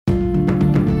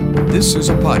This is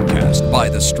a podcast by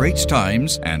The Straits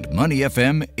Times and Money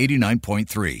FM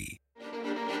 89.3.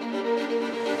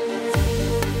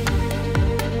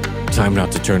 Time now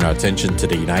to turn our attention to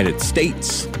the United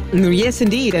States. Yes,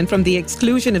 indeed. And from the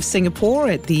exclusion of Singapore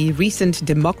at the recent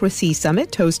Democracy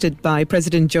Summit hosted by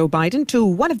President Joe Biden to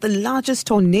one of the largest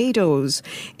tornadoes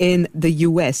in the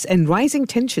U.S. and rising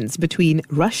tensions between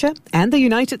Russia and the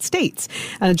United States.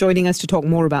 Joining us to talk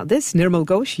more about this, Nirmal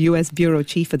Ghosh, U.S. Bureau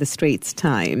Chief for The Straits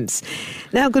Times.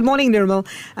 Now, good morning, Nirmal.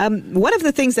 One of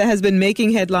the things that has been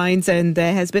making headlines and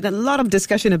there has been a lot of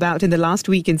discussion about in the last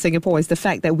week in Singapore is the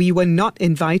fact that we were not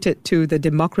invited to the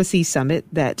Democracy Summit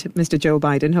that Mr. Joe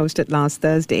Biden hosted last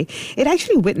Thursday. It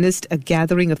actually witnessed a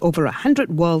gathering of over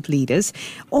 100 world leaders,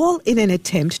 all in an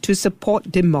attempt to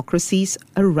support democracies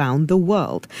around the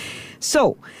world.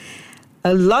 So,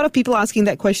 a lot of people asking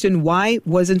that question, why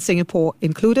wasn't Singapore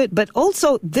included? But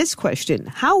also this question,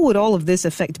 how would all of this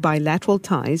affect bilateral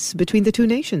ties between the two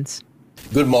nations?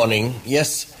 Good morning.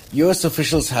 Yes, U.S.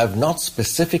 officials have not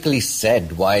specifically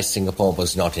said why Singapore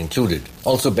was not included.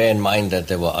 Also bear in mind that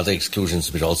there were other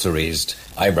exclusions which also raised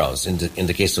eyebrows. In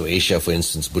the case of Asia, for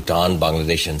instance, Bhutan,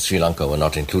 Bangladesh and Sri Lanka were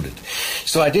not included.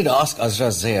 So I did ask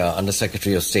Azra Zia, Under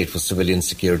Secretary of State for Civilian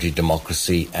Security,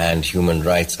 Democracy and Human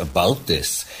Rights about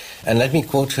this. And let me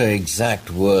quote her exact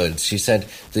words. She said,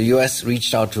 the U.S.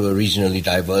 reached out to a regionally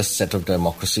diverse set of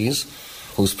democracies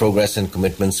whose progress and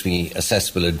commitments we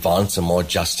assess will advance a more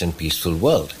just and peaceful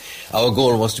world. Our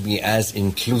goal was to be as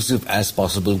inclusive as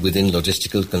possible within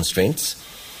logistical constraints.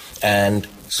 And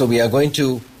so we are going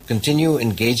to continue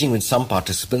engaging with some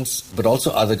participants, but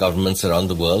also other governments around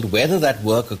the world, whether that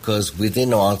work occurs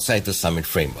within or outside the summit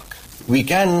framework. We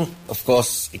can, of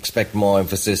course, expect more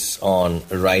emphasis on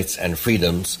rights and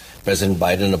freedoms. President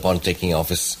Biden, upon taking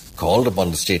office, called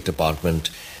upon the State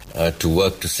Department to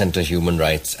work to center human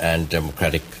rights and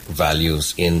democratic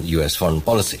values in U.S. foreign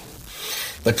policy.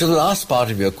 But to the last part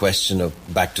of your question of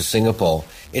back to Singapore,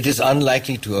 it is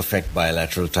unlikely to affect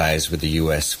bilateral ties with the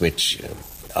U.S., which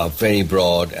are very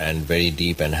broad and very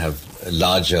deep and have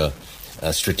larger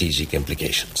strategic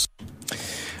implications.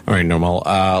 All right,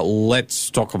 Nirmal. Let's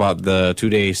talk about the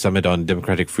two-day summit on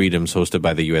democratic freedoms hosted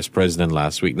by the U.S. president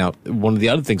last week. Now, one of the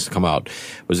other things to come out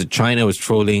was that China was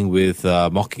trolling with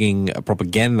mocking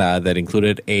propaganda that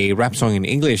included a rap song in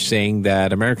English saying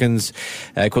that Americans,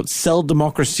 quote, sell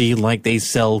democracy like they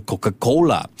sell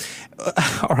Coca-Cola.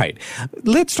 All right,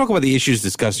 let's talk about the issues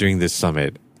discussed during this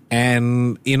summit.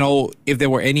 And, you know, if there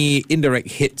were any indirect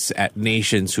hits at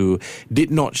nations who did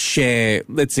not share,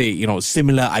 let's say, you know,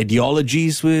 similar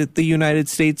ideologies with the United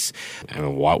States,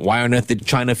 why on earth did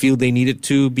China feel they needed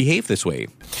to behave this way?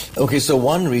 Okay, so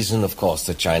one reason, of course,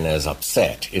 that China is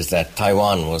upset is that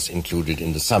Taiwan was included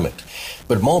in the summit.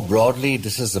 But more broadly,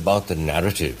 this is about the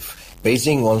narrative.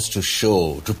 Beijing wants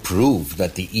to prove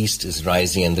that the East is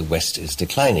rising and the West is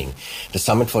declining. The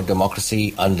Summit for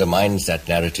Democracy undermines that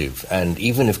narrative, and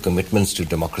even if commitments to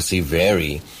democracy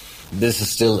vary, this is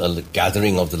still a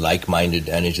gathering of the like-minded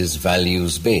and it is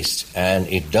values-based, and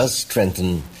it does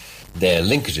strengthen their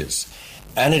linkages.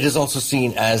 And it is also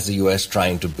seen as the U.S.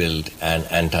 trying to build an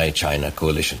anti-China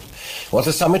coalition. What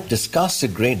the summit discussed a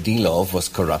great deal of was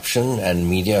corruption and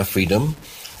media freedom.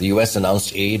 The U.S.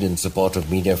 announced aid in support of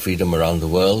media freedom around the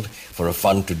world for a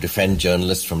fund to defend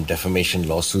journalists from defamation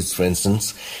lawsuits, for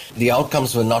instance. The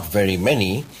outcomes were not very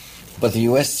many, but the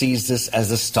U.S. sees this as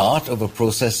the start of a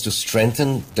process to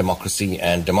strengthen democracy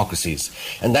and democracies.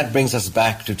 And that brings us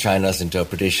back to China's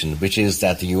interpretation, which is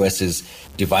that the U.S. is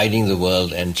dividing the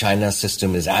world and China's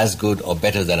system is as good or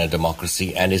better than a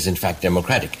democracy and is in fact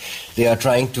democratic. They are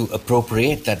trying to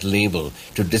appropriate that label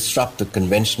to disrupt the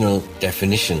conventional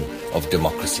definition of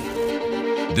democracy.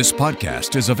 This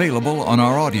podcast is available on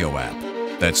our audio app.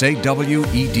 That's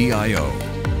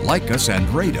AWEDIO. Like us and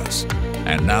rate us.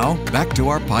 And now, back to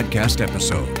our podcast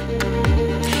episode.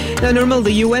 Now, Nirmal,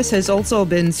 the U.S. has also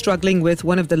been struggling with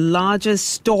one of the largest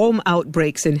storm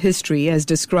outbreaks in history, as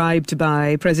described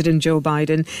by President Joe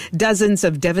Biden. Dozens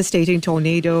of devastating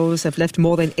tornadoes have left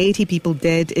more than 80 people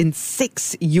dead in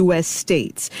 6 U.S.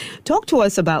 states. Talk to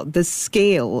us about the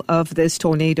scale of this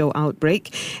tornado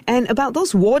outbreak and about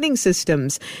those warning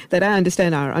systems that I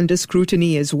understand are under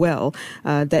scrutiny as well,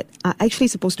 that are actually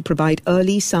supposed to provide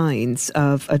early signs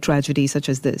of a tragedy such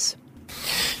as this.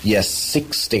 Yes,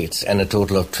 6 states and a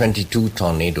total of 22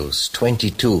 tornadoes,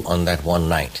 22 on that one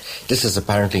night. This is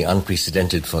apparently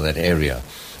unprecedented for that area.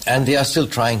 And they are still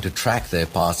trying to track their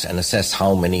paths and assess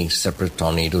how many separate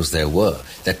tornadoes there were.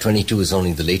 That 22 is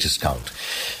only the latest count.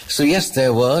 So yes,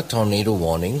 there were tornado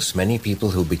warnings. Many people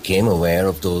who became aware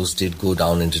of those did go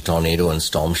down into tornado and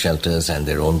storm shelters and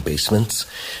their own basements.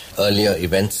 Earlier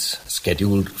events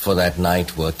scheduled for that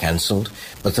night were cancelled.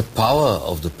 But the power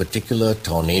of the particular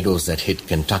tornadoes that hit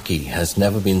Kentucky has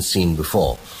never been seen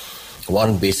before.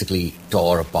 One basically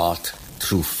tore a path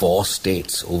through 4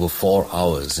 states over 4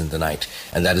 hours in the night,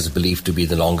 and that is believed to be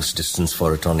the longest distance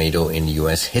for a tornado in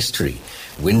U.S. history.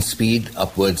 Wind speed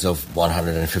upwards of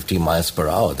 150 miles per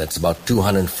hour. That's about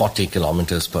 240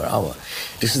 kilometers per hour.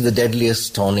 This is the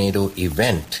deadliest tornado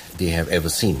event they have ever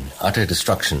seen. Utter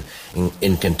destruction.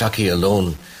 In Kentucky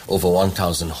alone, over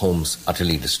 1,000 homes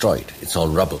utterly destroyed. It's all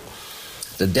rubble.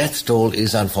 The death toll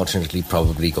is unfortunately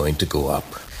probably going to go up.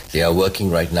 They are working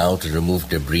right now to remove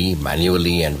debris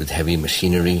manually and with heavy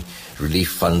machinery. Relief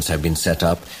funds have been set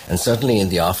up. And certainly in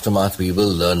the aftermath, we will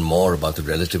learn more about the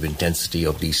relative intensity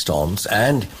of these storms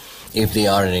and if they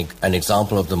are an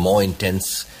example of the more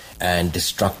intense and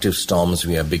destructive storms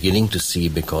we are beginning to see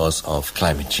because of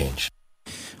climate change.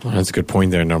 Well, that's a good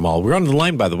point there, Nirmal. We're on the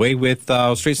line, by the way, with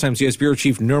Straits Times U.S. Bureau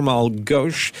Chief Nirmal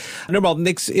Ghosh. Nirmal,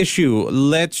 next issue,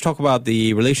 let's talk about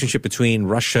the relationship between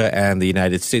Russia and the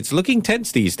United States. Looking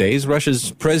tense these days. Russia's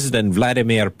President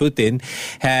Vladimir Putin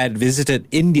had visited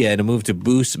India in a move to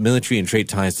boost military and trade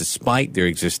ties despite their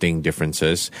existing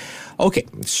differences. Okay,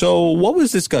 so what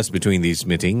was discussed between this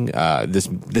meeting,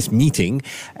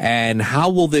 and how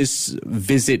will this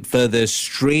visit further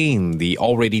strain the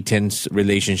already tense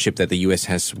relationship that the U.S.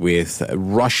 has with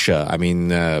Russia? I mean,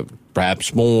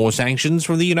 perhaps more sanctions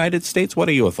from the United States? What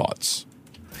are your thoughts?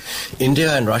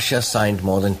 India and Russia signed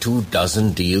more than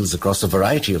 24 deals across a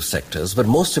variety of sectors, but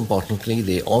most importantly,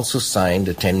 they also signed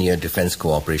a 10-year defense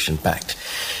cooperation pact.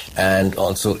 And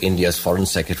also India's Foreign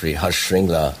Secretary Harsh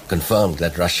Shringla confirmed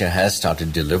that Russia has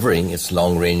started delivering its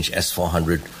long-range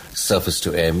S-400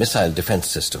 surface-to-air missile defense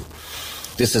system.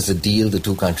 This is a deal the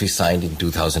two countries signed in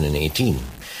 2018.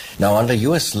 Now, under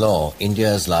U.S. law,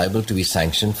 India is liable to be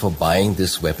sanctioned for buying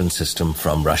this weapon system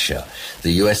from Russia.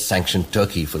 The U.S. sanctioned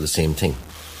Turkey for the same thing.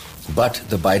 But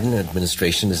the Biden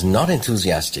administration is not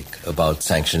enthusiastic about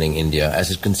sanctioning India as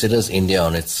it considers India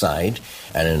on its side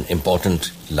and an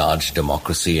important large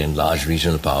democracy and large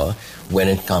regional power when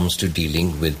it comes to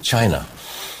dealing with China.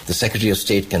 The Secretary of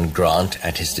State can grant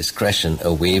at his discretion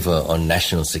a waiver on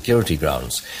national security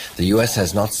grounds. The U.S.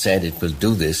 has not said it will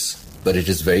do this, but it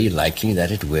is very likely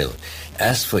that it will.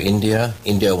 As for India,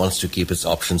 India wants to keep its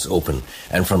options open.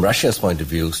 And from Russia's point of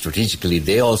view, strategically,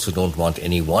 they also don't want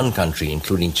any one country,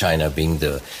 including China, being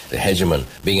the hegemon,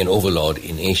 being an overlord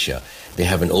in Asia. They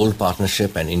have an old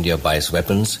partnership and India buys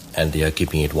weapons and they are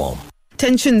keeping it warm.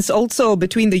 Tensions also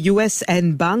between the U.S.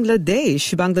 and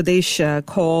Bangladesh. Bangladesh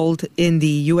called in the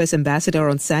U.S. ambassador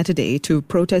on Saturday to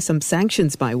protest some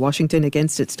sanctions by Washington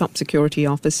against its top security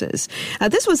officers.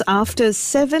 This was after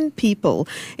 7 people,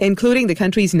 including the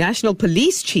country's national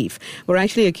police chief, were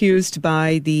actually accused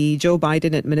by the Joe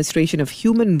Biden administration of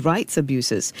human rights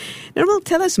abuses. Nirmal,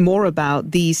 tell us more about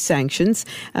these sanctions,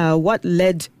 what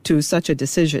led to such a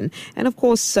decision, and of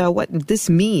course what this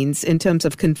means in terms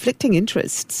of conflicting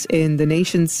interests in the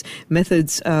nation's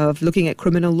methods of looking at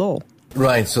criminal law.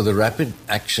 Right, so the Rapid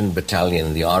Action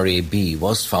Battalion, the RAB,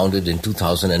 was founded in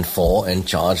 2004 and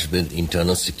charged with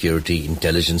internal security,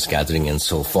 intelligence gathering and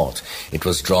so forth. It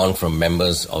was drawn from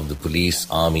members of the police,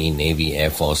 army, navy,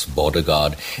 air force, border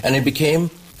guard, and it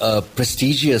became a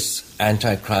prestigious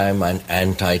anti-crime and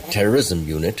anti-terrorism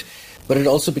unit, but it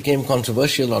also became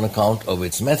controversial on account of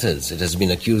its methods. It has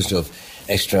been accused of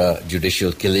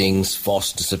extrajudicial killings,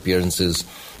 forced disappearances,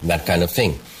 that kind of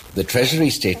thing. The Treasury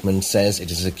statement says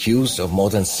it is accused of more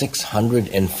than 600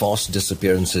 enforced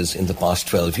disappearances in the past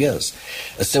 12 years,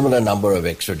 a similar number of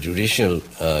extrajudicial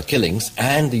killings,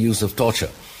 and the use of torture.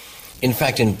 In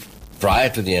fact, prior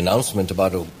to the announcement,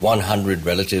 about 100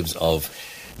 relatives of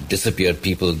disappeared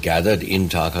people gathered in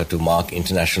Dhaka to mark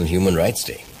International Human Rights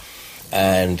Day.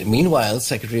 And meanwhile,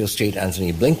 Secretary of State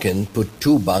Antony Blinken put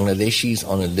 2 Bangladeshis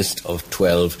on a list of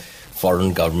 12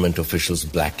 foreign government officials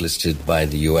blacklisted by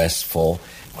the U.S. for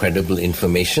credible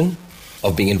information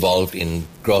of being involved in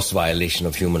gross violation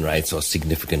of human rights or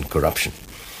significant corruption.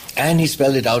 And he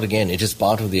spelled it out again. It is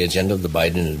part of the agenda of the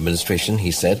Biden administration.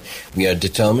 He said, we are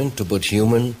determined to put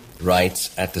human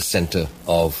rights at the center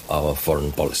of our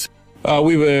foreign policy.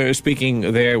 We were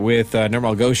speaking there with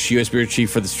Nirmal Ghosh, U.S. Bureau Chief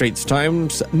for the Straits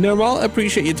Times. Nirmal,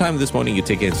 appreciate your time this morning. You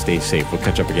take care and stay safe. We'll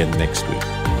catch up again next week.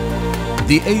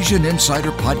 The Asian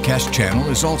Insider Podcast channel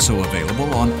is also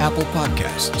available on Apple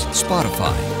Podcasts,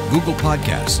 Spotify, Google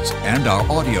Podcasts, and our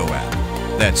audio app.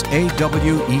 That's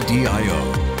AWEDIO.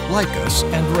 Like us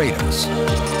and rate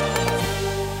us.